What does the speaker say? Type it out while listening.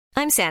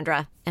I'm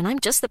Sandra, and I'm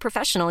just the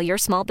professional your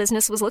small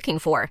business was looking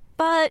for.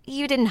 But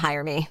you didn't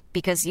hire me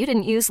because you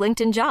didn't use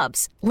LinkedIn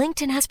Jobs.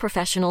 LinkedIn has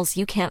professionals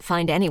you can't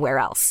find anywhere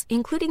else,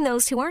 including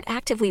those who aren't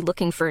actively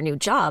looking for a new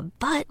job,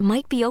 but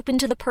might be open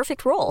to the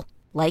perfect role,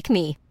 like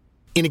me.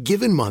 In a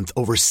given month,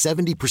 over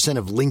 70%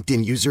 of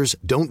LinkedIn users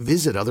don't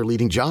visit other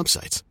leading job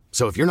sites.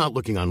 So if you're not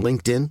looking on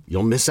LinkedIn,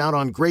 you'll miss out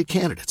on great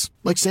candidates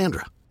like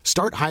Sandra.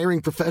 Start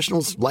hiring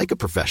professionals like a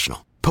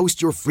professional.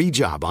 Post your free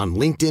job on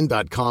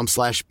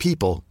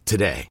linkedin.com/people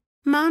today.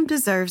 Mom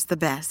deserves the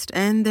best,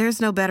 and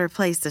there's no better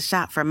place to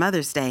shop for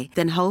Mother's Day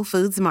than Whole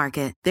Foods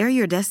Market. They're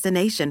your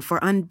destination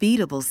for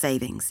unbeatable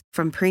savings,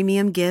 from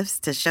premium gifts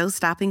to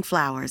show-stopping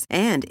flowers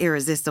and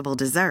irresistible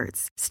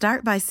desserts.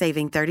 Start by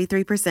saving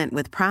 33%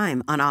 with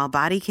Prime on all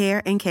body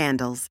care and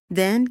candles.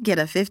 Then get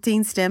a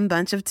 15-stem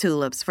bunch of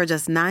tulips for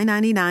just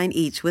 $9.99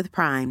 each with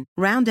Prime.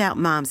 Round out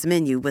Mom's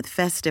menu with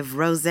festive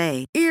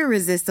rosé,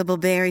 irresistible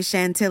berry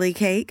chantilly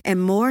cake,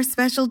 and more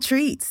special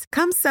treats.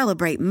 Come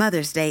celebrate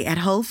Mother's Day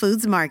at Whole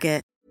Foods Market.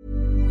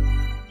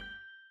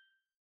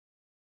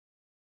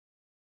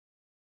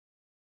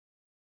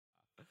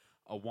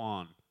 A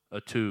 1, a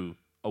 2,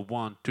 a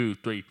 1, 2,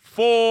 3,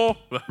 4.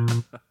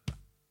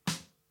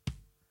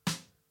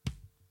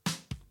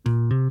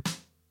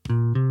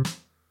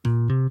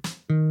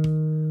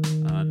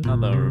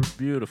 Another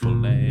beautiful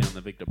day on the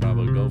Victor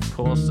Bravo golf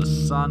course. The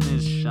sun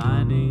is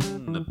shining,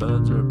 the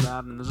birds are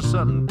about, and there's a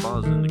certain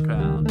buzz in the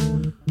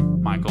crowd.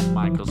 Michael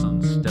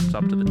Michelson steps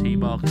up to the tee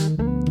box.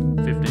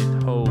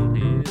 15th hole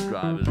here,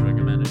 drivers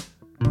recommended.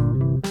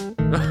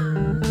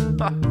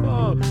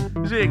 Oh,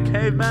 is he a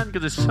caveman?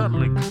 Because he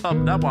certainly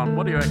clubbed that one.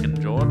 What do you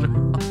reckon, George? I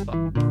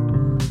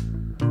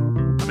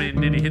mean,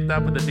 did he hit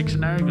that with a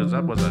dictionary? Because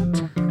that was a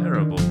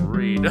terrible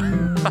read.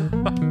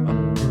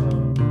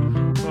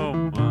 Oh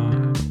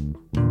my.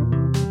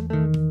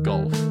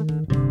 Golf.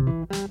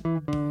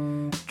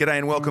 G'day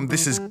and welcome.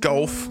 This is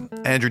Golf.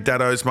 Andrew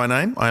Daddo is my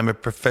name. I am a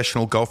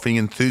professional golfing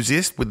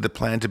enthusiast with the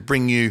plan to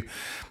bring you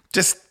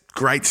just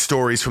great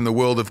stories from the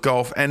world of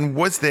golf. And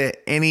was there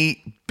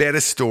any better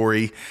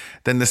story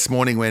than this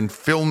morning when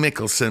Phil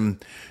Mickelson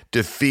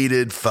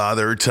defeated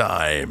Father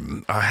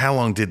Time? How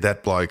long did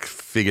that bloke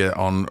figure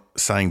on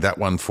saying that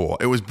one for?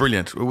 It was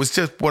brilliant. It was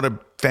just what a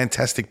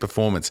fantastic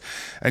performance,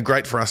 and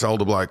great for us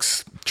older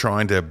blokes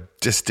trying to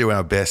just do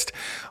our best.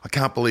 I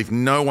can't believe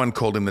no one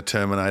called him the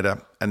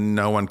Terminator and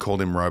no one called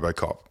him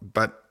RoboCop,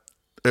 but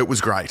it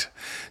was great.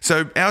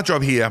 So our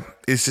job here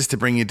is just to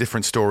bring you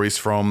different stories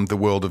from the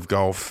world of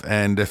golf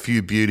and a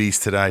few beauties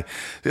today.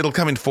 It'll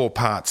come in 4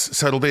 parts.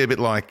 So it'll be a bit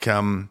like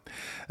the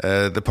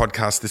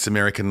podcast This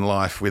American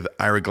Life with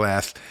Ira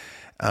Glass.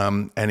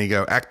 And you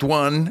go, Act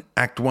 1.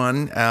 Act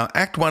 1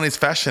 is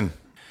fashion.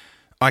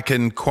 I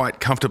can quite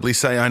comfortably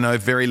say I know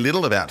very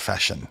little about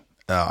fashion.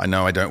 I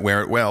know I don't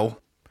wear it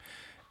well.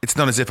 It's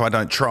not as if I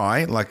don't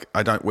try. Like,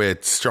 I don't wear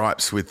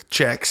stripes with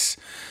checks,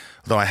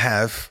 though I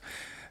have.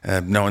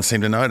 No one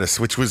seemed to notice,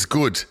 which was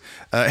good.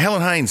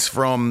 Helen Haynes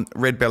from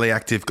Red Belly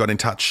Active got in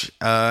touch,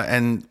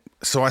 and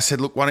so I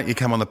said, look, why don't you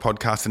come on the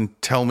podcast and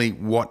tell me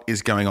what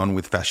is going on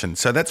with fashion?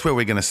 So that's where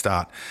we're going to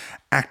start.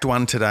 Act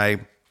 1 today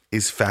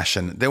is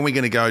fashion. Then we're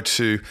going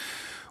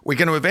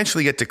to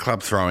eventually get to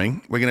club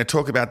throwing. We're going to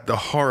talk about the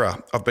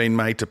horror of being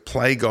made to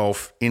play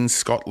golf in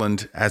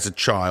Scotland as a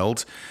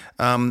child.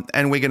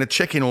 And we're going to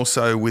check in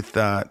also with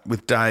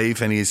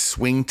Dave and his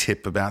swing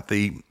tip about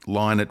the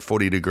line at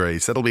 40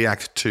 degrees. That'll be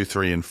Act 2,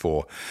 3 and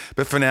 4.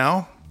 But for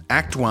now,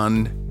 Act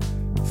 1,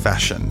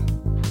 fashion.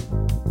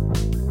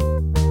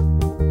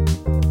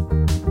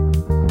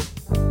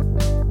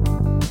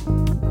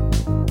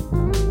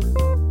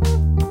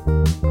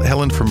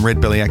 Helen from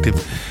Red Belly Active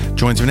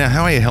joins me now.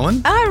 How are you,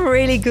 Helen? I'm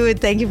really good.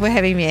 Thank you for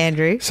having me,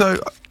 Andrew. So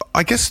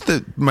I guess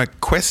my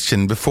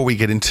question before we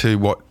get into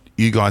what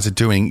you guys are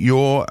doing,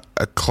 you're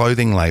a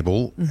clothing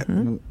label.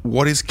 Mm-hmm.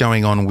 What is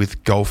going on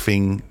with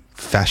golfing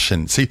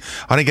fashion? See,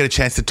 I don't get a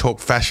chance to talk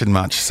fashion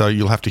much, so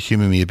you'll have to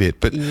humour me a bit.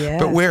 But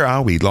where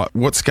are we? Like,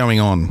 what's going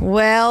on?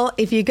 Well,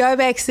 if you go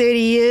back 30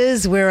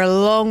 years, we're a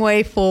long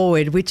way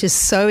forward, which is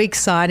so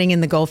exciting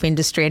in the golf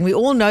industry. And we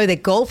all know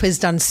that golf has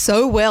done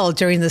so well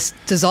during this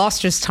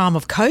disastrous time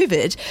of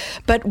COVID.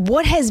 But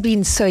what has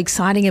been so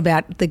exciting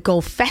about the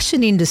golf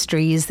fashion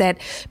industry is that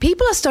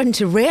people are starting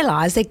to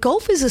realise that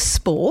golf is a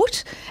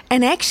sport,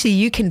 and actually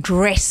you can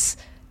dress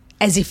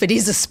as if it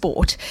is a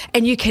sport,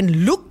 and you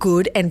can look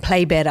good and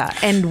play better.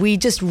 And we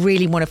just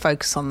really want to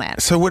focus on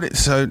that. So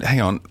hang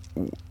on.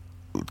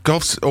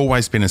 Golf's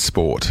always been a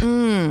sport.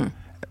 Mm.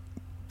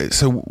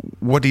 So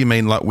what do you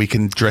mean, like we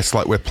can dress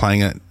like we're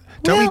playing it?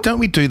 Don't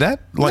we do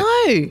that? Like,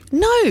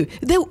 No.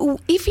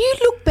 If you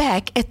look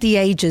back at the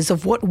ages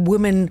of what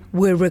women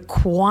were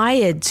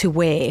required to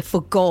wear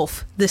for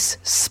golf, this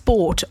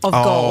sport of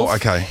golf,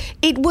 okay,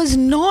 it was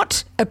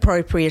not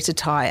appropriate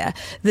attire.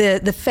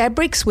 The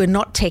fabrics were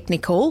not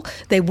technical.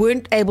 They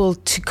weren't able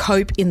to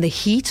cope in the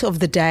heat of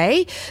the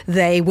day.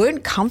 They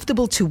weren't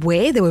comfortable to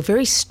wear. They were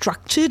very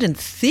structured and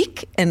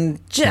thick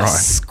and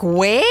just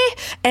square.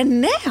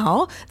 And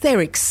now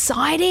they're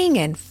exciting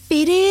and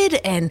fitted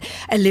and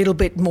a little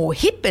bit more more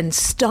hip and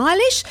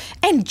stylish,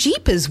 and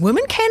jeepers,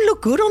 women can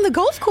look good on the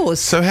golf course.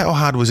 So how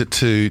hard was it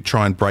to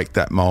try and break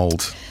that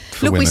mould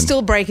for Look, women? we're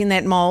still breaking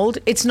that mould.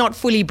 It's not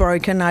fully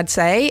broken, I'd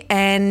say.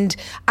 And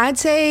I'd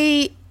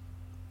say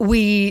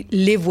we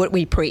live what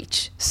we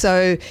preach.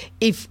 So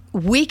if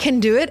we can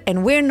do it,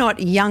 and we're not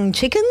young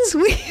chickens,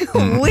 we've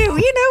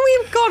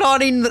got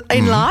on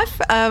in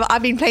life.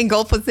 I've been playing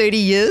golf for 30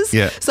 years,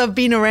 so I've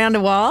been around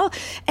a while.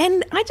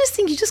 And I just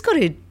think you just got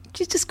to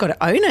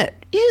own it.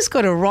 You just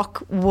got to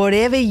rock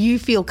whatever you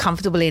feel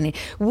comfortable in.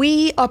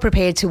 We are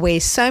prepared to wear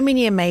so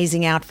many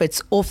amazing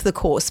outfits off the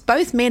course,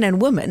 both men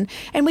and women,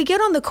 and we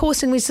get on the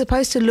course and we're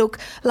supposed to look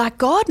like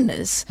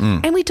gardeners,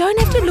 and we don't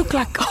have to look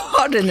like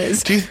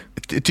gardeners.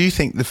 Do you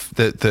think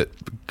that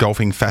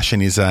golfing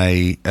fashion is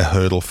a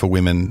hurdle for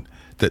women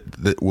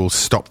that will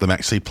stop them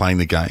actually playing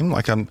the game?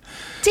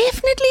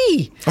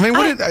 Definitely. I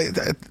mean,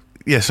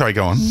 yeah, sorry,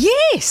 go on.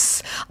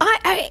 Yes.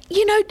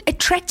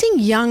 Attracting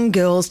young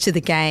girls to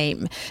the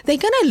game, they're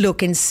going to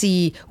look and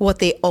see what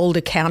their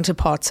older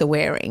counterparts are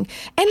wearing.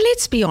 And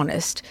let's be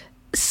honest,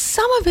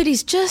 some of it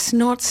is just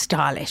not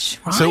stylish,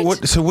 right?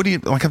 So what do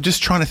you, I'm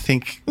just trying to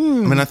think. I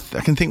mean, I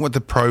can think what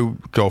the pro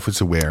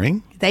golfers are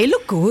wearing. They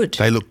look good.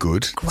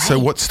 Great. So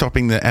what's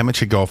stopping the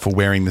amateur golfer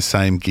wearing the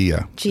same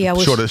gear? Gee, I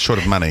wish... Short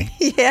of money.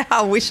 Yeah,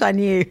 I wish I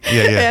knew.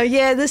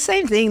 Yeah. The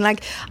same thing.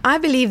 I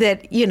believe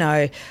that,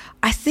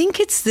 I think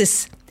it's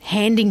this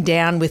handing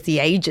down with the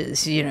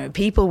ages.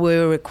 People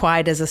were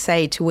required, as I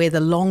say, to wear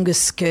the longer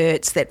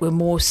skirts that were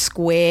more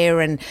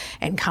square and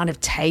kind of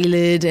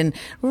tailored and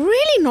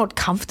really not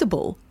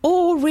comfortable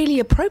or really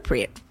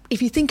appropriate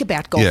if you think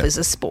about golf as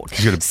a sport.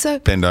 You've got to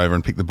bend over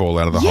and pick the ball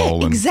out of the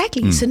hole. Yeah,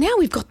 exactly. So now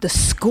we've got the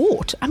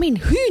skort. I mean,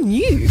 who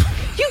knew?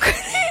 You could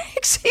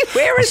actually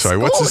wear a skort. Sorry,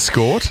 what's a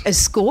skort? A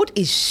skort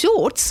is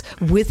shorts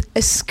with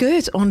a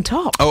skirt on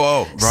top.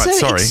 Oh, right,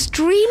 so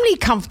extremely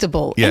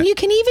comfortable. Yeah. And you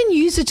can even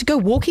use it to go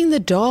walking the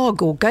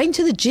dog or going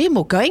to the gym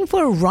or going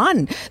for a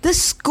run. The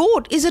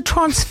skort is a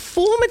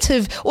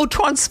transformative or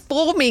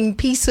transforming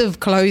piece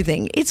of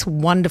clothing. It's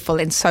wonderful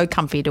and so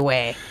comfy to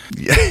wear.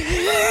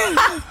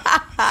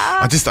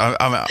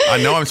 I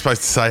know I'm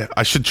supposed to say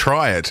I should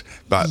try it,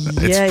 but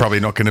it's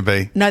probably not going to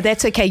be. No,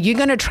 that's okay. You're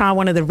going to try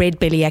one of the Red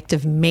Belly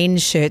Active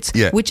men's shirts,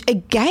 which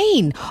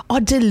again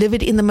are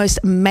delivered in the most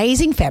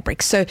amazing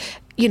fabrics. So,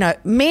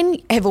 men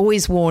have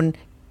always worn,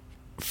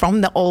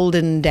 from the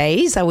olden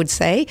days, I would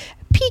say,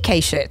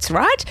 PK shirts,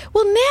 right?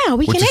 Well, now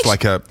we can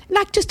actually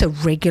like just a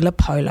regular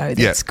polo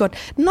that's got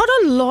not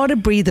a lot of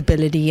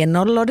breathability and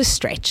not a lot of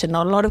stretch and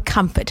not a lot of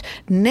comfort.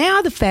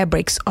 Now the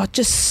fabrics are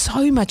just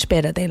so much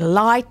better. They're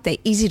light, they're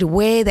easy to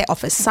wear, they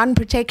offer sun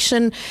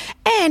protection,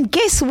 and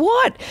guess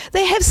what?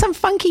 They have some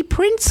funky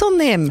prints on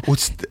them.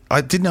 I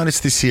did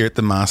notice this year at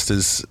the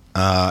Masters,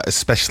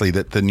 especially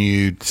that the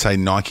new, say,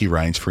 Nike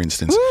range, for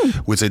instance,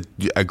 was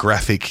a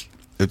graphic.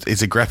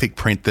 It's a graphic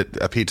print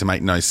that appeared to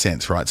make no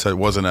sense, right? So it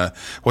wasn't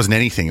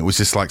anything. It was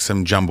just like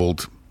some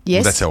jumbled.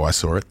 Yes, that's how I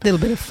saw it. A little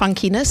bit of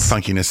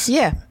funkiness.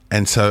 Yeah.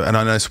 And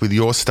I noticed with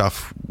your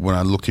stuff when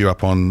I looked you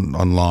up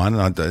online,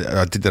 and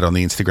I did that on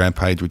the Instagram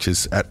page, which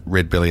is at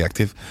Red Belly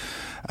Active.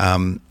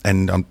 And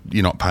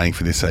you're not paying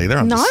for this either.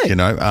 I'm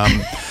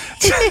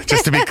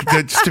just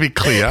to be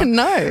clear.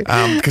 No,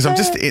 because I'm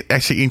just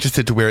actually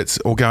interested to where it's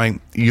all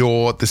going.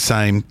 You're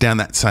down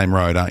that same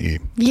road, aren't you?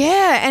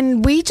 Yeah,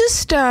 and we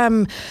just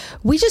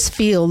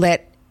feel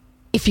that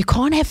if you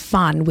can't have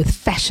fun with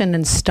fashion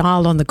and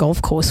style on the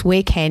golf course,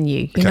 where can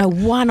you?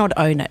 Why not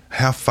own it?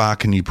 How far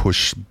can you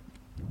push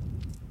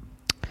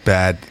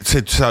bad?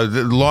 So a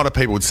lot of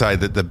people would say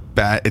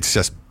that it's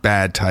just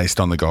bad taste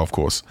on the golf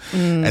course,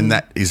 and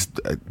that is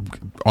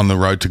on the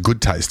road to good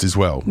taste as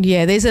well.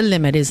 Yeah, there's a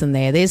limit, isn't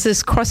there? There's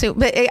this crossing,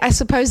 but I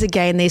suppose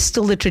again there's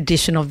still the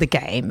tradition of the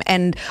game,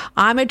 and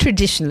I'm a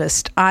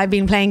traditionalist. I've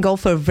been playing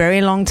golf for a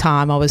very long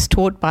time. I was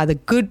taught by the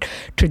good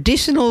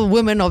traditional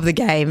women of the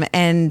game,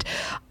 and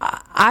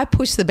I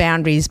push the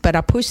boundaries, but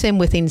I push them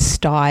within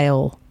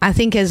style. I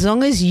think as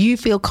long as you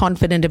feel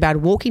confident about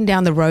walking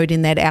down the road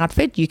in that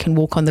outfit, you can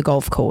walk on the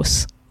golf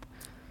course.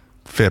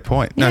 Fair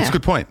point. No, it's a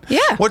good point.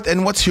 Yeah.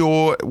 What's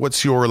your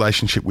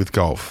relationship with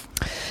golf?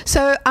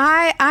 So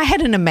I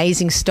had an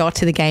amazing start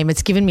to the game.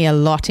 It's given me a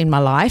lot in my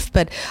life,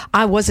 but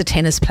I was a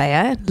tennis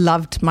player,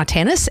 loved my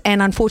tennis,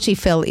 and unfortunately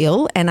fell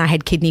ill and I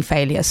had kidney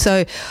failure.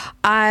 So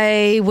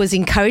I was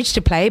encouraged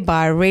to play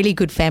by a really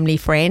good family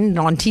friend,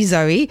 Auntie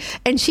Zoe,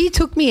 and she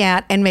took me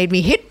out and made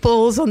me hit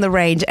balls on the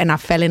range, and I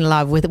fell in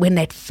love with it when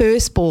that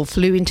first ball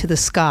flew into the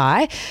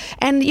sky.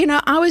 And,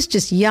 I was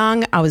just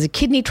young. I was a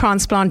kidney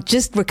transplant,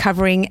 just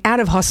recovering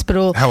out of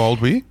hospital. How old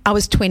were you? I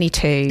was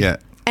 22. Yeah.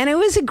 And it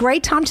was a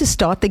great time to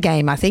start the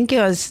game. I think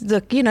I was,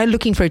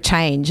 looking for a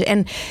change.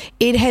 And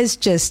it has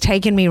just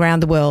taken me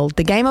around the world.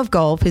 The game of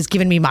golf has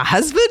given me my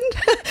husband,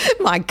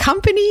 my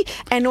company,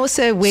 and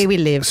also where we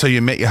live. So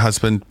you met your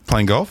husband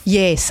playing golf?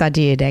 Yes, I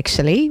did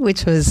actually,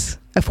 which was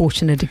a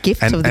fortunate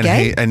gift of the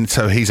game. And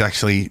so he's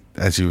actually,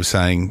 as you were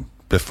saying,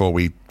 before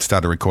we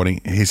started recording,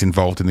 he's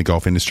involved in the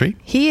golf industry.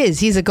 He is.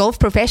 He's a golf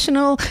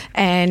professional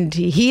and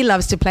he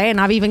loves to play,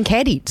 and I've even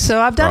caddied. So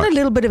I've done a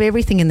little bit of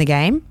everything in the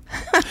game.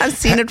 I've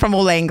seen it from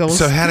all angles.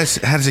 So how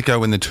does it go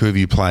when the two of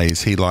you play?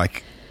 Is he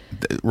like,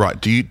 right,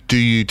 do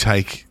you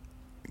take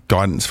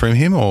guidance from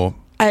him or...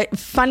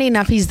 Funny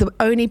enough, he's the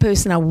only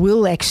person I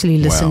will actually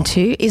listen Wow.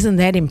 to. Isn't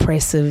that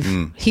impressive?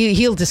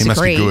 He'll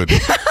disagree. He must be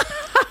good.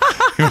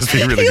 He must be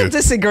really He'll good.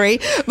 disagree.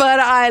 But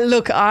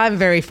I'm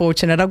very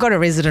fortunate. I've got a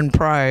resident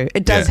pro.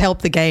 It does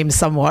help the game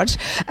somewhat.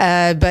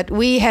 But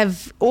we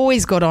have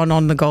always got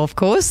on the golf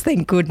course,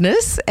 thank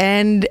goodness.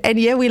 And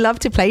yeah, we love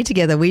to play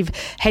together. We've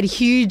had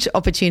huge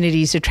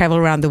opportunities to travel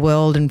around the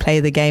world and play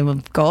the game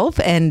of golf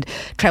and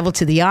travel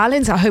to the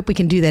islands. I hope we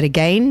can do that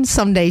again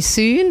someday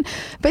soon.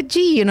 But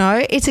gee,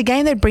 it's a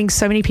game that brings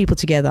so many people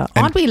together.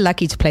 Aren't we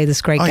lucky to play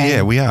this great game? Oh,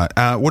 yeah, we are.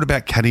 What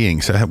about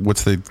caddying? So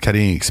what's the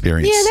caddying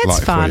experience Yeah, that's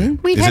like for you? fun.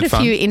 We've Is had it a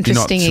fun? few You're not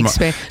interesting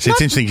experiences. It's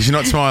interesting because you're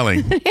not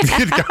smiling.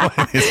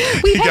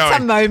 We've had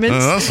some moments.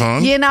 Oh, that's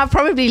fun. Yeah, I've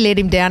probably let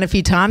him down a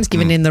few times,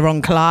 given in the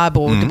wrong club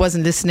or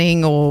wasn't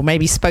listening or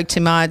maybe spoke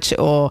too much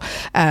or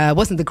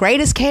wasn't the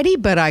greatest caddy,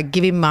 but I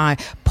give him my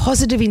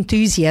positive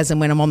enthusiasm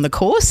when I'm on the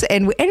course.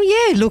 And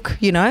yeah, look,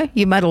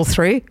 you muddle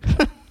through.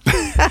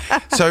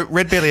 So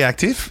Red Belly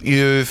Active,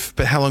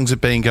 but how long's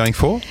it been going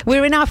for?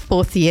 We're in our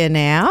 4th year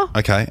now.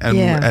 Okay,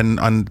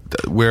 and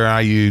where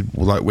are you?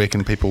 Like, where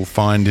can people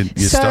find your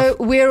stuff? So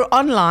we're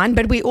online,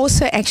 but we're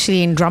also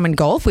actually in Drummond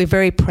Golf. We're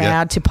very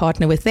proud to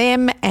partner with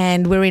them,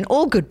 and we're in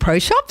all good pro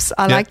shops,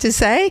 I like to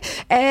say,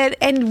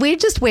 and we're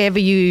just wherever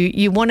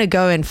you want to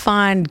go and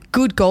find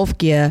good golf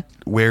gear.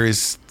 Where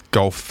is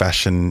golf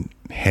fashion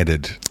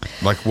headed?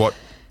 Like, what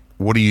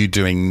are you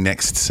doing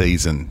next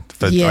season?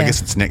 I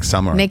guess it's next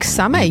summer. Next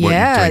summer, What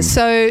are you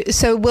doing?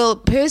 So well,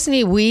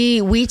 personally,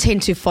 we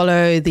tend to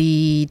follow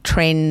the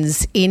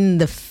trends in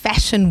the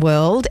fashion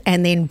world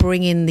and then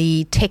bring in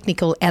the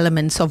technical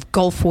elements of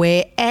golf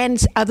wear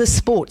and other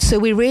sports. So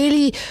we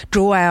really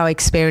draw our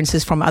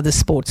experiences from other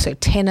sports, so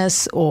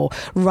tennis or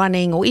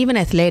running or even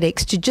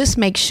athletics, to just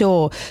make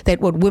sure that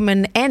what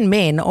women and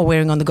men are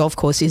wearing on the golf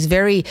course is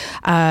very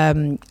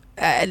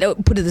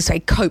put it this way,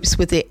 copes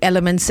with the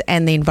elements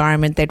and the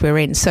environment that we're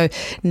in. So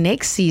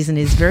next season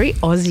is very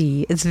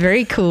Aussie. It's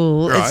very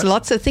cool. Right. It's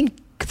lots of think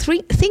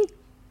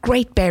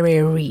Great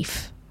Barrier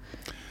Reef.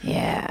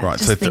 Yeah. Right,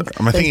 so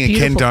am I thinking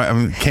Ken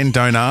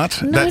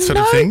Donart, No, that sort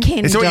of no, thing?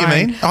 Ken Is that what you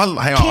Don. mean? I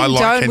like Ken Ken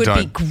Don would Don.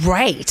 be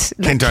great.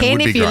 Ken Don Ken, would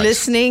be if you're great.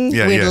 listening,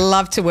 Yeah, we'd yeah.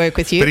 love to work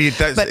with you.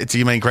 But do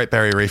you mean Great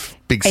Barrier Reef,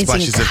 big It's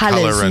splashes in of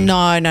colours. colour?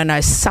 And No.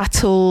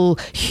 Subtle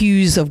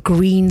hues of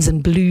greens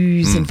and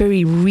blues and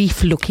very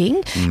reef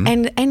looking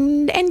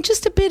and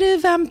just a bit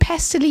of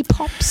pastel-y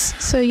pops.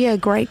 So, yeah,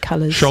 great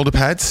colours. shoulder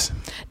pads?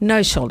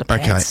 No shoulder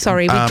pads. Okay.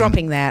 Sorry, we're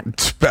dropping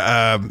that.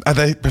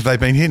 Have they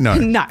been here? No.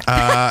 No.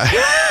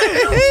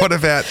 What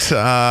about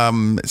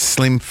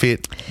slim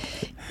fit?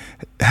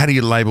 How do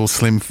you label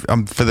slim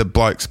for the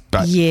blokes?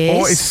 But Yes.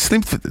 or is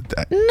slim fit?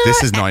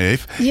 This is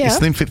naive. Yeah. Is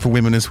slim fit for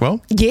women as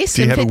well? Yes, Do you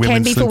slim have a fit can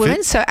women's be slim for women.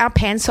 fit? So our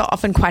pants are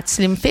often quite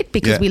slim fit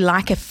because Yeah. we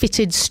like a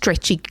fitted,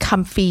 stretchy,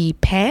 comfy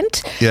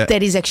pant Yeah.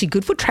 that is actually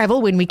good for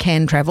travel when we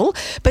can travel.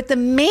 But the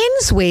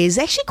men's wear is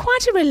actually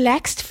quite a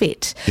relaxed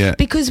fit Yeah.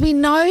 because we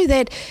know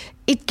that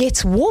it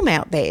gets warm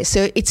out there.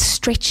 So it's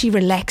stretchy,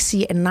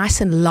 relaxy and nice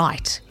and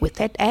light with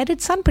that added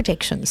sun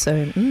protection.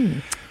 So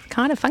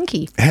kind of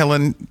funky.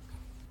 Helen,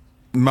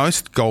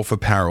 most golf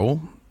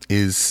apparel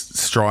is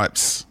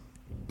stripes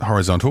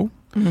horizontal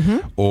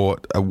or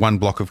one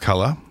block of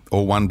colour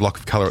or one block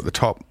of colour at the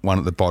top, one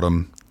at the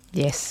bottom,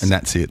 Yes. and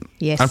that's it.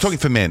 Yes. I'm talking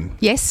for men.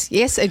 Yes,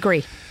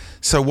 agree.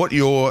 So what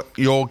you're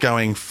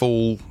going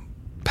full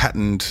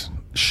patterned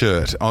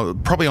shirt,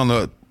 probably on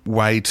the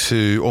way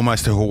to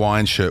almost a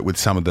Hawaiian shirt with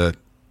some of the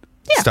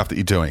stuff that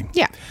you're doing.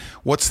 Yeah.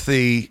 What's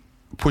the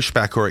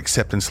pushback or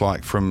acceptance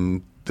like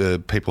from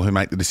the people who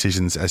make the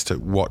decisions as to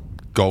what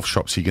golf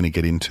shops you're going to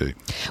get into?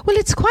 Well,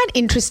 it's quite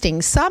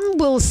interesting. Some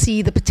will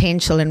see the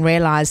potential and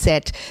realise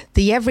that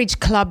the average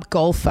club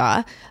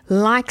golfer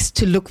likes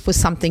to look for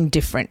something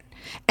different.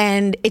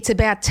 And it's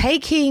about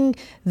taking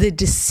the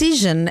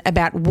decision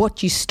about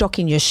what you stock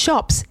in your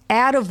shops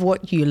out of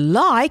what you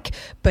like,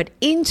 but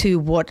into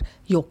what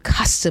your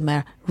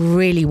customer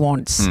really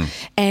wants.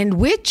 And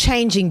we're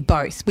changing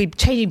both. We're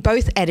changing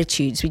both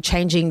attitudes. We're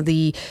changing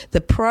the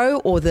pro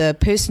or the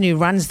person who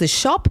runs the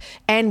shop,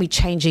 and we're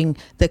changing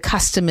the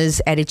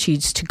customer's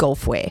attitudes to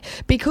golf wear.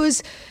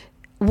 Because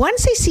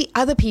once they see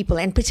other people,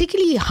 and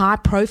particularly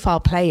high-profile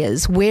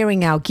players,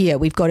 wearing our gear,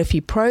 we've got a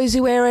few pros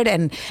who wear it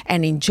and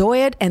enjoy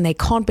it, and they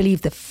can't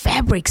believe the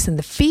fabrics and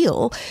the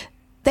feel,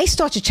 they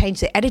start to change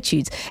their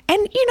attitudes.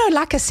 And,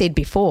 like I said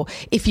before,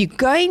 if you're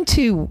going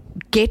to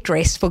get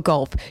dressed for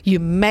golf,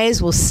 you may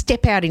as well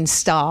step out in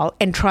style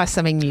and try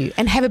something new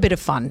and have a bit of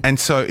fun. And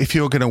so if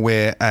you're going to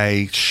wear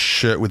a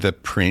shirt with a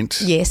print,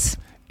 Yes.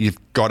 you've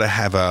got to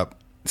have a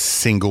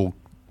single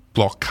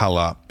block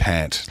colour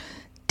pant.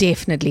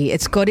 Definitely.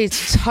 It's got to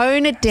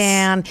tone it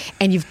down,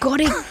 and you've got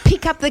to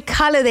pick up the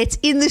colour that's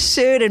in the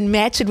shirt and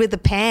match it with the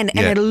pant,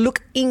 and Yeah. it'll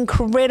look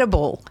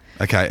incredible.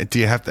 Okay. Do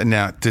you have to,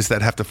 now? Does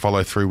that have to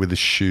follow through with the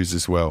shoes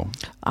as well?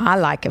 I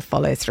like a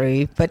follow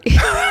through, but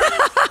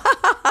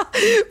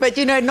but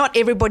not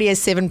everybody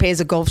has 7 pairs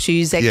of golf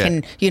shoes that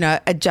can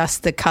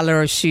adjust the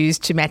color of shoes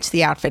to match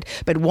the outfit.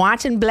 But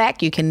white and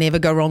black, you can never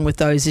go wrong with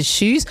those as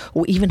shoes,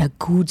 or even a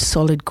good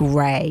solid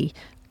grey.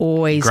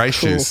 Always grey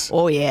cool. shoes.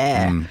 Oh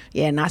yeah,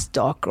 yeah, nice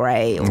dark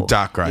grey. Or,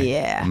 dark grey.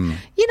 Yeah,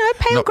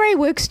 pale grey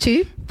works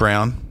too.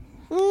 Brown.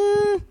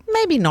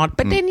 Maybe not,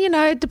 but then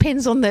it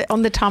depends on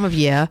the time of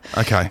year.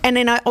 Okay. And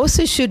then I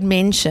also should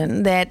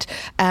mention that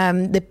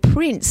the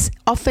prints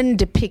often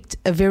depict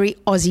a very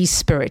Aussie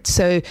spirit.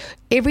 So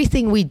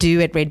everything we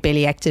do at Red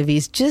Belly Active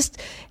is just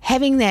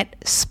having that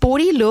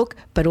sporty look,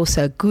 but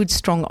also a good,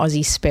 strong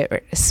Aussie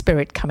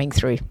spirit coming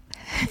through.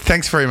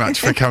 Thanks very much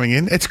for coming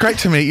in. It's great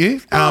to meet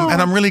you,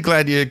 and I'm really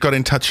glad you got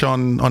in touch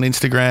on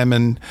Instagram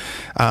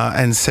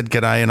and said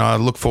g'day. And I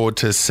look forward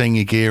to seeing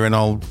your gear, and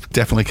I'll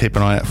definitely keep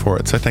an eye out for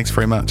it. So thanks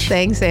very much.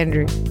 Thanks,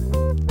 Andrew.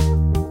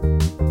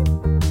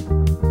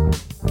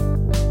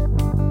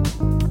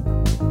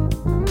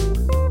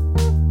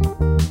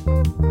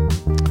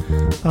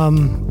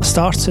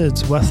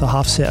 Started with a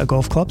half set of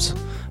golf clubs,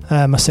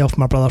 myself and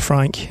my brother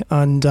Frank,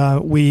 and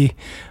we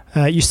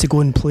used to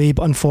go and play,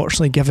 but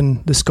unfortunately,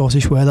 given the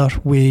Scottish weather,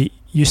 we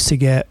used to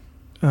get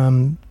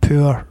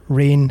poor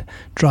rain,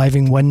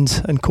 driving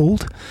wind and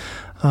cold.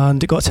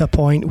 And it got to a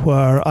point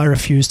where I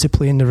refused to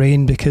play in the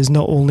rain because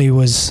not only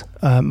was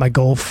my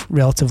golf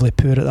relatively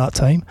poor at that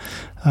time,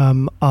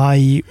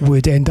 I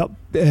would end up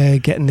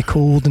getting the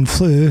cold and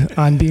flu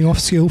and being off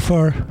school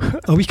for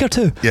a week or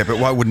two. Yeah, but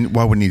why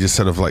wouldn't you just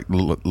sort of like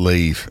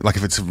leave? Like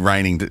if it's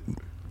raining,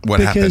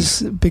 happened?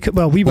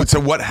 So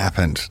what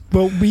happened?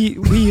 Well, we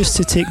used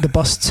to take the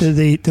bus to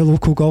the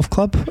local golf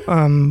club,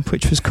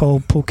 which was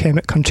called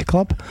Polkemmet Country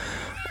Club,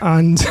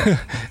 and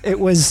it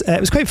was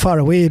quite far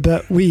away.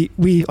 But we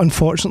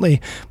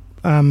unfortunately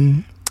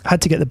had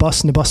to get the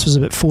bus, and the bus was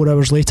about 4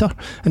 hours later,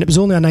 and it was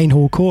only a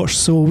 9-hole course,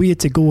 so we had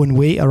to go and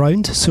wait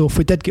around. So if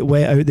we did get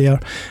wet out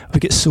there, we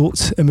get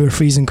soaked and we were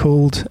freezing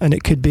cold, and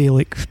it could be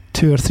like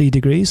 2 or 3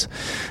 degrees.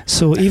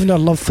 So even our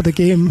love for the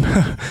game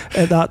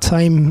at that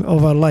time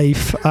of our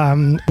life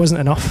wasn't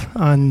enough,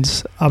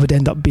 and I would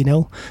end up being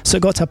ill. So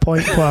it got to a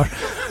point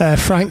where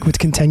Frank would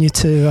continue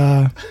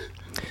to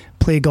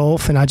play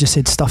golf, and I just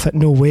said, stuff it,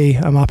 no way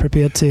am I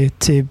prepared to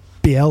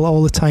be ill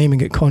all the time and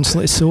get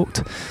constantly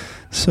soaked.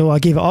 So I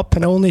gave it up,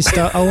 and I only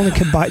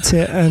came back to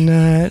it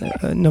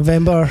in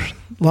November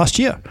last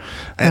year,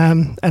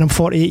 and I'm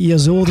 48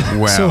 years old.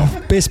 Wow! So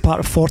best part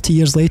of 40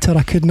 years later,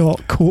 I could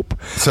not cope.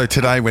 So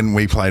today, when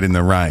we played in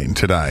the rain,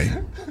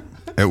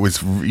 it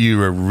was you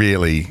were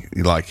really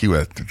you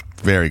were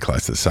very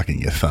close to sucking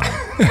your thumb.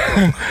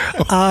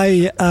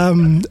 I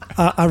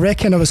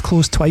reckon I was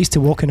close twice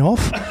to walking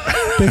off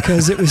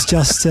because it was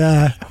just.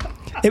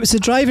 It was the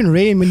driving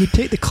rain. When you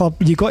take the club,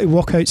 you've got to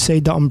walk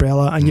outside the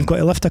umbrella, and you've got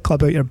to lift a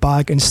club out your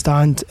bag and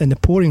stand in the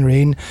pouring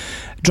rain,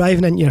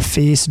 driving into your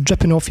face,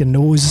 dripping off your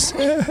nose,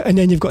 and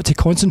then you've got to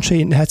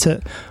concentrate and hit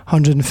it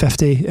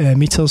 150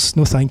 metres.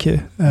 No thank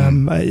you.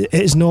 It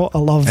is not a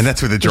love. And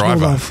that's with the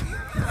driver. No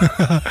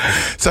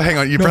So hang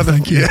on, your brother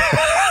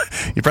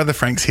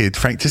Frank's here.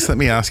 Frank, just let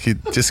me ask you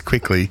just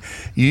quickly,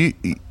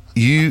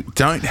 you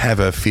don't have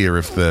a fear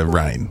of the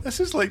rain.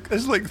 This is like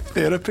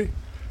therapy.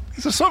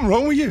 Is there something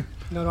wrong with you?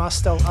 No, I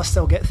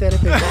still get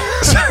therapy.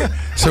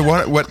 So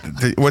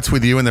what's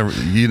with you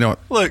and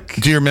Look,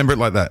 do you remember it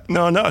like that?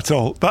 No, not at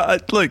all.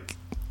 But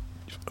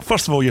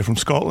first of all, you're from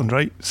Scotland,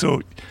 right?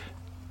 So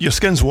your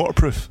skin's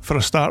waterproof for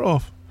a start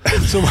off.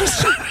 So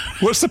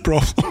what's the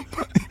problem?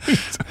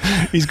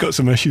 He's got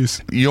some issues.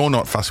 You're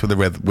not fussed with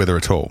the weather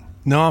at all?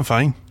 No, I'm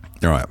fine.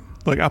 All right.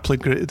 I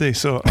played great today,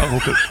 so I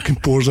hope it can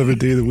pours every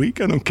day of the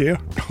week. I don't care.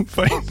 I'm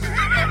fine.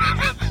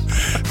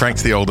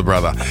 Frank's the older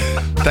brother.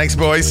 Thanks,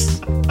 boys.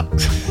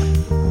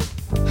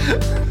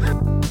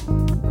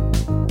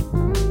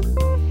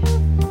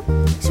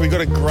 So we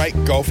got a great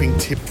golfing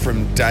tip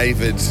from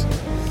David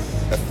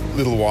a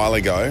little while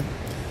ago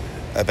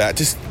about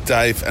just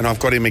Dave, and I've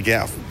got him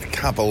again. I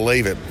can't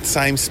believe it.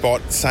 Same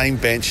spot, same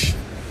bench,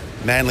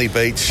 Manly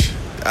Beach.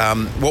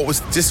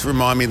 Just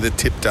remind me of the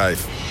tip,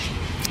 Dave.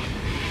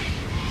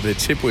 The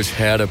tip was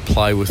how to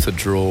play with a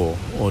draw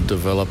or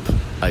develop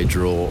a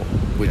draw.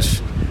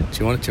 Which do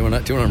you want to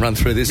run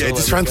through this? Yeah,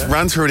 just run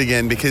through it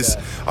again because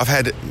I've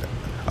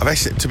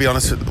actually, to be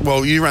honest,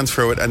 well, you run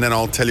through it and then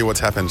I'll tell you what's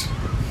happened.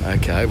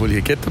 Okay, well, you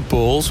get the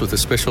balls with a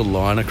special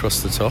line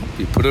across the top.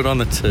 You put it on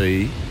the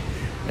tee,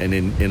 and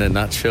in a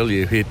nutshell,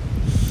 you hit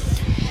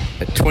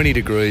at 20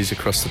 degrees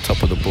across the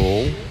top of the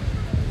ball.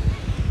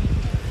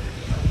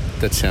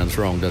 That sounds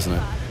wrong, doesn't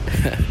it?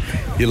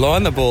 You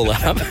line the ball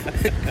up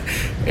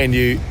and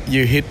you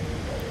hit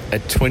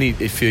at 20.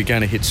 If you're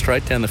going to hit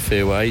straight down the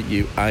fairway,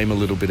 you aim a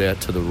little bit out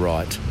to the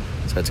right.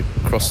 So it's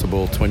across the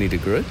ball 20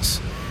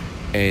 degrees,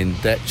 and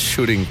that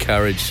should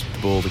encourage the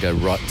ball to go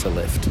right to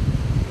left.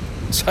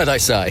 So they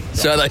say.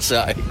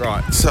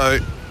 Right. So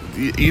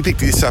you picked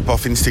this up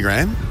off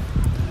Instagram,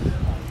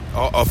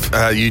 off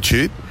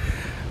YouTube.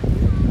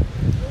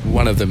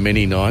 one of the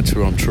many nights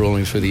where I'm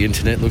trawling through the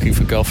internet looking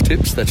for golf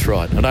tips. That's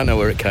right. I don't know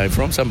where it came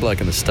from. Some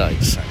bloke in the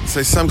States.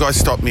 So some guy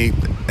stopped me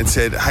and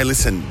said, hey,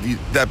 listen,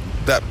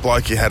 that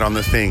bloke you had on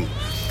the thing,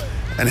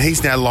 and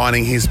he's now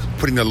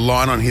putting the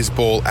line on his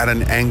ball at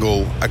an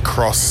angle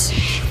across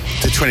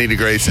to 20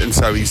 degrees. And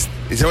so is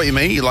that what you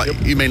mean?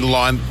 You mean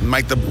line,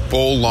 make the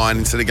ball line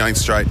instead of going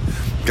straight,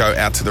 go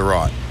out to the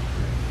right?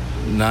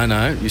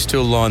 No. You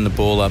still line the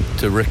ball up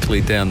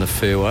directly down the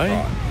fairway,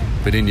 Right.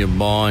 but in your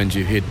mind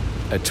you hit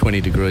at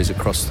 20 degrees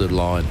across the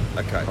line.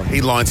 Okay.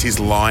 He lines his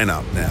line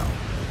up now.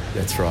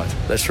 That's right.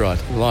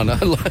 Line up.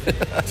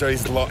 So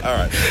he's all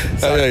right.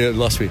 You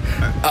lost me.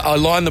 I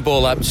line the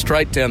ball up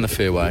straight down the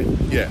fairway.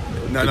 Yeah.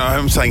 No,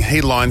 I'm saying he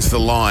lines the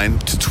line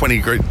to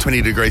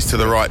 20 degrees to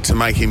the right to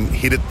make him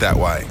hit it that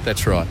way.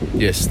 That's right.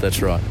 Yes,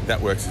 that's right. That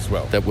works as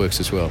well. That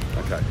works as well.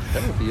 Okay.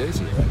 That would be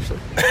easier, actually.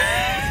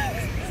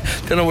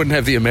 Then I wouldn't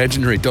have the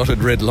imaginary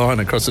dotted red line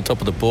across the top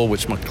of the ball,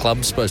 which my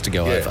club's supposed to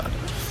go over.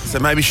 So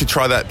maybe you should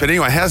try that. But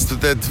anyway, how's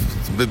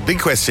the big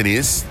question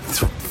is,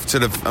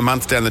 sort of a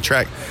month down the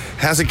track,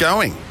 how's it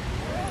going?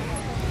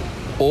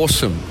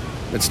 Awesome.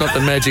 It's not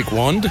the magic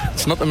wand.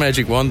 It's not the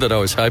magic wand that I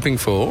was hoping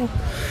for.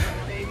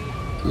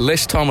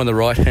 Less time on the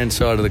right-hand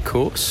side of the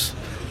course,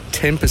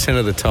 10%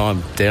 of the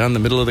time down the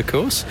middle of the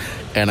course,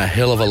 and a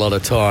hell of a lot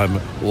of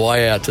time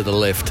way out to the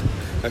left.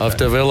 Okay. I've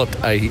developed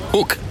a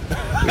hook,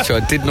 which I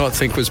did not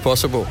think was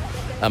possible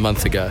a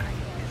month ago.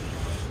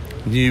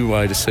 New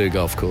way to see a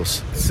golf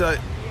course.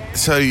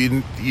 So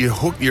you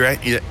hook. You're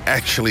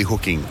actually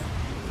hooking.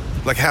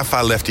 Like, how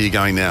far left are you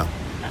going now?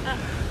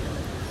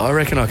 I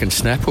reckon I can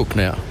snap hook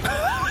now.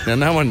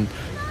 Now,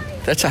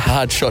 that's a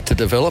hard shot to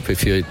develop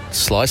if you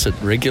slice it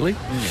regularly.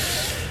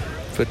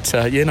 But,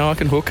 I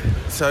can hook.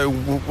 So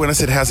when I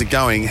said how's it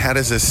going, how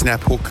does a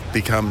snap hook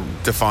become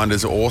defined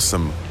as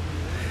awesome?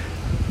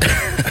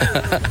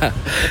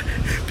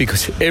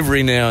 Because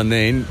every now and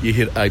then you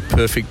hit a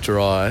perfect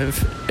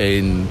drive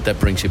and that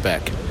brings you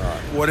back. Right.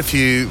 What if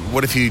you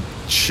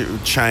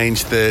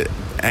change the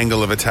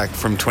angle of attack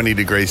from 20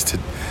 degrees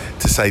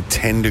to say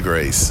 10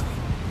 degrees?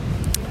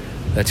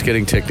 That's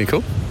getting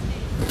technical.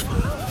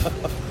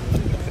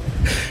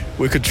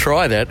 We could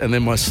try that and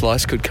then my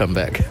slice could come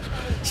back.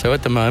 So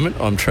at the moment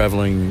I'm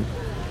travelling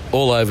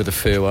all over the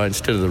fairway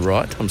instead of the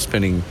right. I'm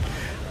spending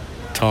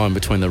time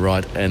between the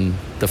right and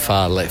the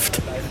far left.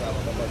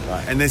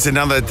 And there's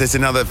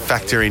another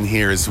factor in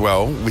here as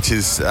well, which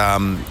is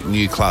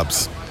new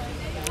clubs.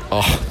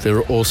 Oh,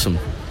 they're awesome.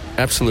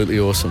 Absolutely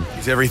awesome.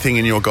 Is everything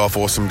in your golf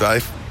awesome,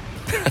 Dave?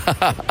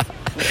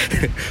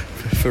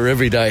 For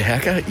everyday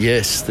hacker,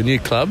 yes. The new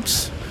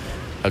clubs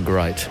are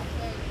great.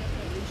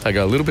 They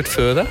go a little bit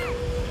further,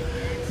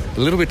 a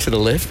little bit to the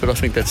left, but I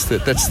think that's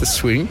the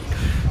swing.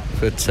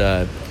 But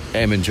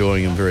am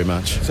enjoying them very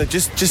much. So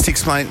just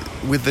explain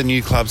with the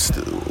new clubs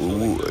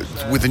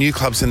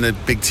and the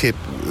big tip.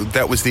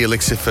 That was the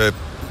elixir for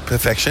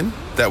perfection.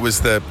 That was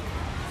in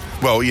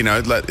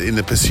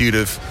the pursuit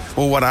of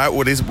what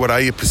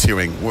are you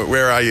pursuing?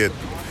 Where are you?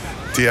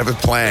 Do you have a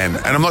plan?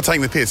 And I'm not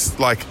taking the piss.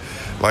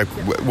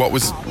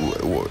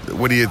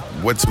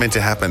 What's meant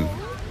to happen?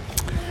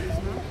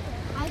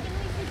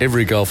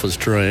 Every golfer's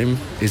dream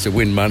is to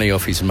win money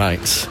off his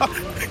mates.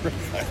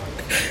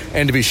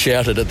 And to be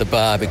shouted at the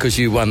bar because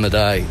you won the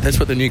day. That's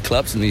what the new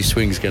clubs and new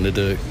swing's going to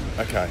do.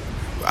 Okay.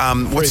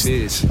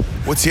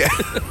 What's your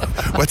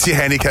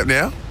handicap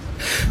now?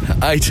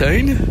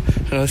 18.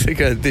 And I think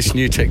this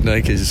new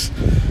technique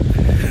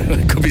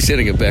could be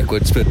setting it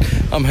backwards, but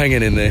I'm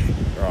hanging in there.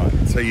 Right.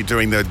 So you're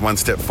doing the 1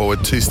 step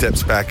forward, 2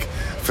 steps back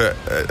for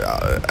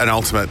an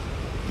ultimate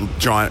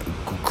giant,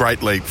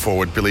 great leap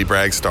forward, Billy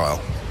Bragg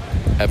style.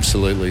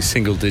 Absolutely.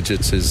 Single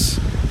digits is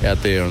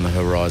out there on the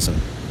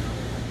horizon.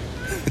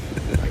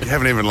 You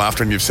haven't even laughed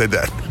when you've said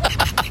that.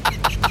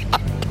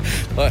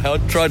 I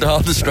tried to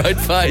hold a straight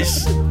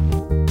face.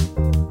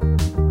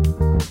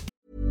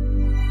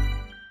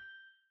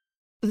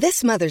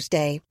 This Mother's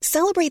Day,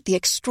 celebrate the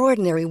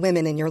extraordinary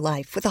women in your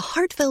life with a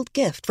heartfelt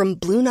gift from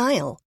Blue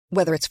Nile.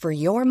 Whether it's for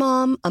your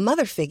mom, a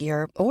mother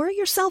figure, or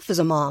yourself as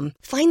a mom,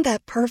 find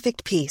that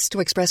perfect piece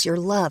to express your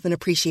love and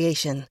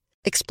appreciation.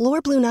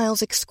 Explore Blue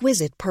Nile's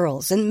exquisite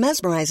pearls and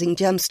mesmerizing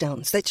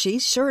gemstones that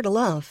she's sure to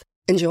love.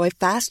 Enjoy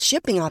fast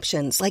shipping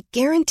options like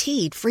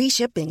guaranteed free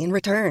shipping and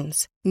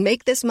returns.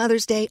 Make this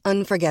Mother's Day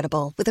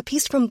unforgettable with a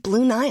piece from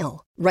Blue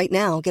Nile. Right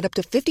now, get up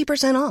to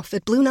 50% off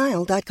at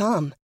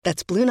BlueNile.com.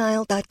 That's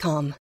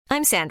BlueNile.com.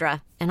 I'm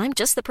Sandra, and I'm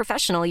just the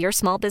professional your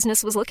small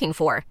business was looking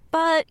for.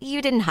 But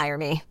you didn't hire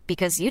me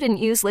because you didn't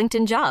use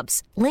LinkedIn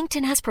Jobs.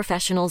 LinkedIn has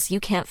professionals you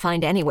can't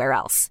find anywhere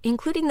else,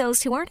 including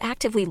those who aren't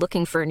actively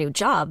looking for a new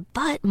job,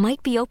 but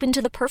might be open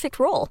to the perfect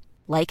role,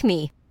 like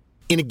me.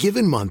 In a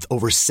given month,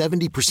 over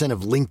 70%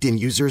 of LinkedIn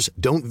users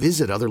don't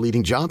visit other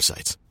leading job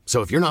sites. So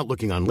if you're not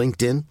looking on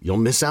LinkedIn, you'll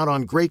miss out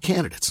on great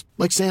candidates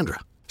like Sandra.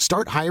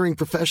 Start hiring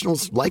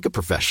professionals like a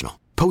professional.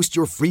 Post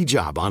your free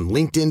job on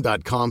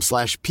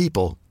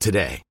linkedin.com/people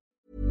today.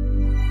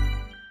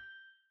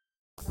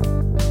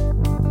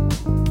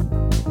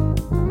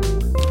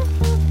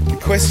 The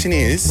question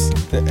is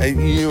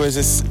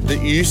that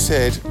you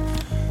said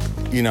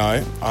you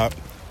know,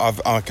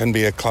 I can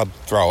be a club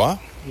thrower.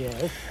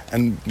 Yeah.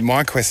 And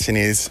my question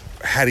is,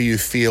 how do you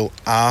feel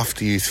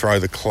after you throw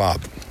the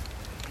club?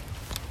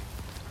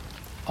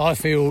 I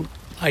feel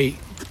a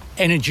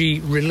energy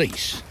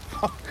release.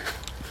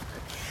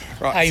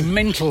 Right. A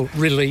mental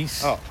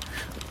release. Oh.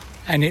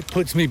 And it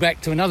puts me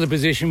back to another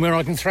position where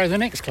I can throw the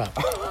next club.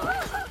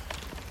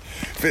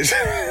 But,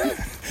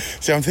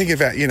 so I'm thinking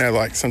about, you know,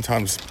 like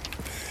sometimes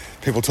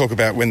people talk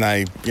about when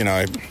they, you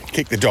know,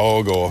 kick the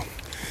dog or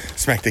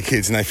smack their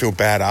kids and they feel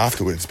bad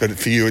afterwards. But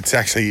for you, it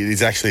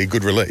is actually a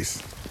good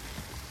release.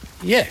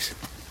 Yes.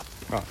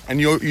 Right. And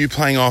you're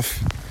playing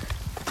off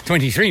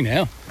 23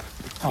 now.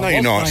 No,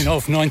 you're not. Playing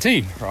off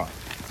 19. Right.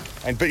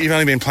 But you've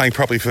only been playing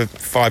properly for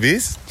 5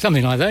 years?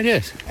 Something like that,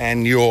 yes.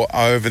 And you're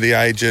over the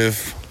age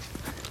of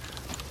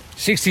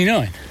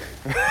 69.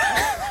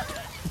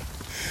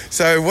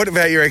 So what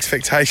about your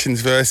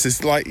expectations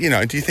versus, like, you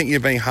know, do you think you're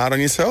being hard on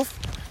yourself?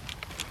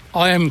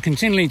 I am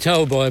continually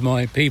told by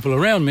my people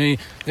around me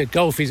that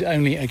golf is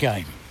only a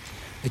game.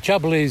 The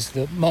trouble is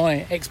that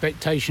my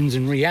expectations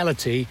and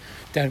reality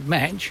don't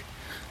match,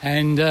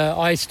 and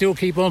I still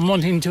keep on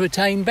wanting to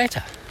attain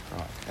better.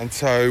 Right. And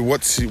so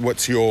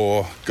what's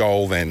your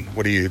goal then?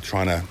 What are you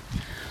trying to...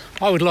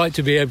 I would like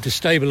to be able to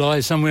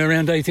stabilise somewhere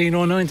around 18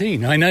 or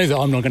 19. I know that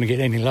I'm not going to get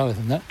any lower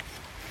than that.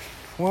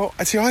 Well,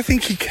 see, I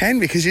think you can,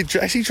 because you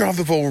actually drive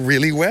the ball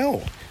really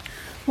well.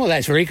 Well,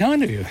 that's very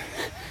kind of you.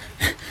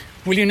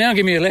 Will you now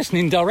give me a lesson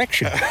in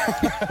direction?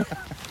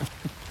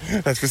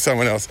 That's for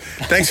someone else.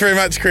 Thanks very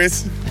much,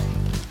 Chris.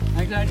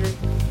 Thanks, Andrew.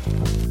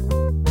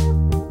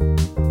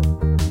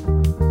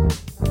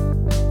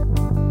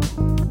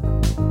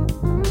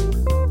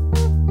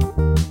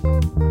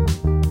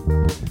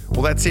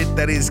 Well, that's it.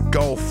 That is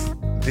golf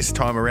this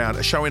time around.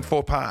 A show in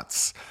 4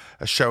 parts.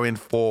 A show in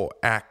 4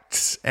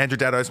 acts. Andrew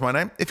Daddo's my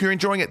name. If you're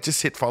enjoying it,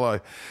 just hit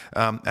follow,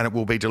 and it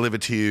will be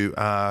delivered to you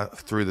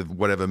through the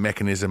whatever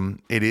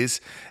mechanism it is.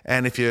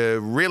 And if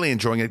you're really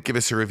enjoying it, give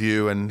us a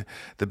review. And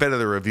the better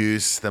the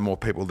reviews, the more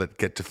people that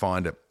get to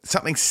find it.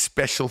 Something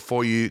special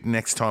for you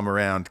next time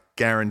around,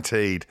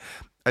 guaranteed.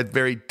 A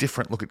very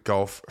different look at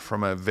golf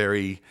from a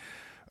very...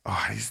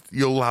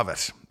 you'll love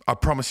it. I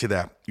promise you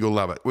that. You'll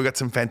love it. We've got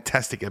some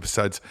fantastic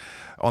episodes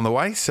on the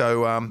way.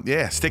 So,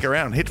 stick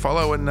around, hit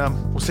follow, and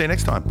we'll see you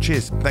next time.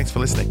 Cheers. Thanks for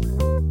listening.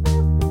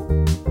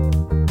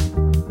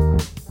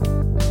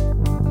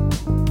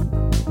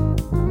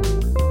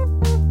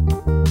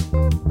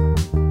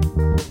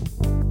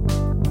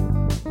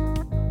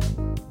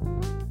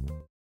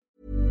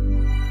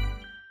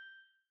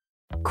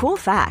 Cool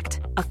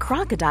fact, a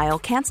crocodile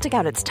can't stick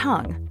out its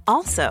tongue.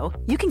 Also,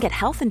 you can get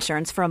health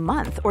insurance for a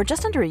month or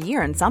just under a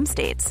year in some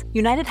states.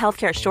 United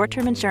Healthcare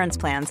short-term insurance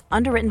plans,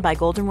 underwritten by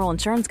Golden Rule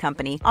Insurance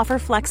Company, offer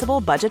flexible,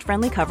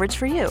 budget-friendly coverage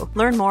for you.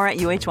 Learn more at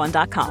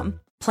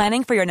uh1.com.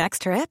 Planning for your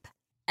next trip?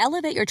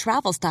 Elevate your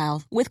travel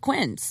style with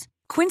Quince.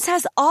 Quince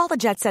has all the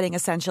jet-setting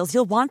essentials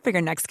you'll want for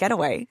your next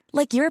getaway,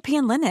 like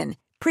European linen,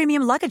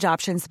 premium luggage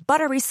options,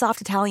 buttery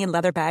soft Italian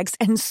leather bags,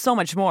 and so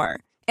much more.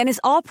 And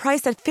is all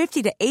priced at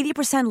 50 to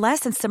 80%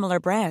 less than similar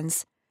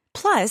brands.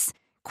 Plus,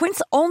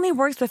 Quince only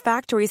works with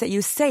factories that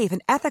use safe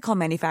and ethical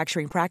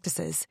manufacturing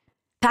practices.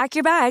 Pack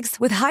your bags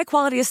with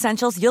high-quality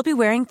essentials you'll be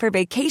wearing for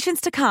vacations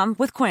to come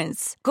with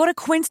Quince. Go to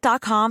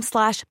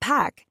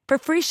quince.com/pack for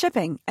free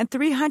shipping and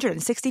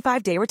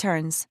 365-day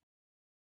returns.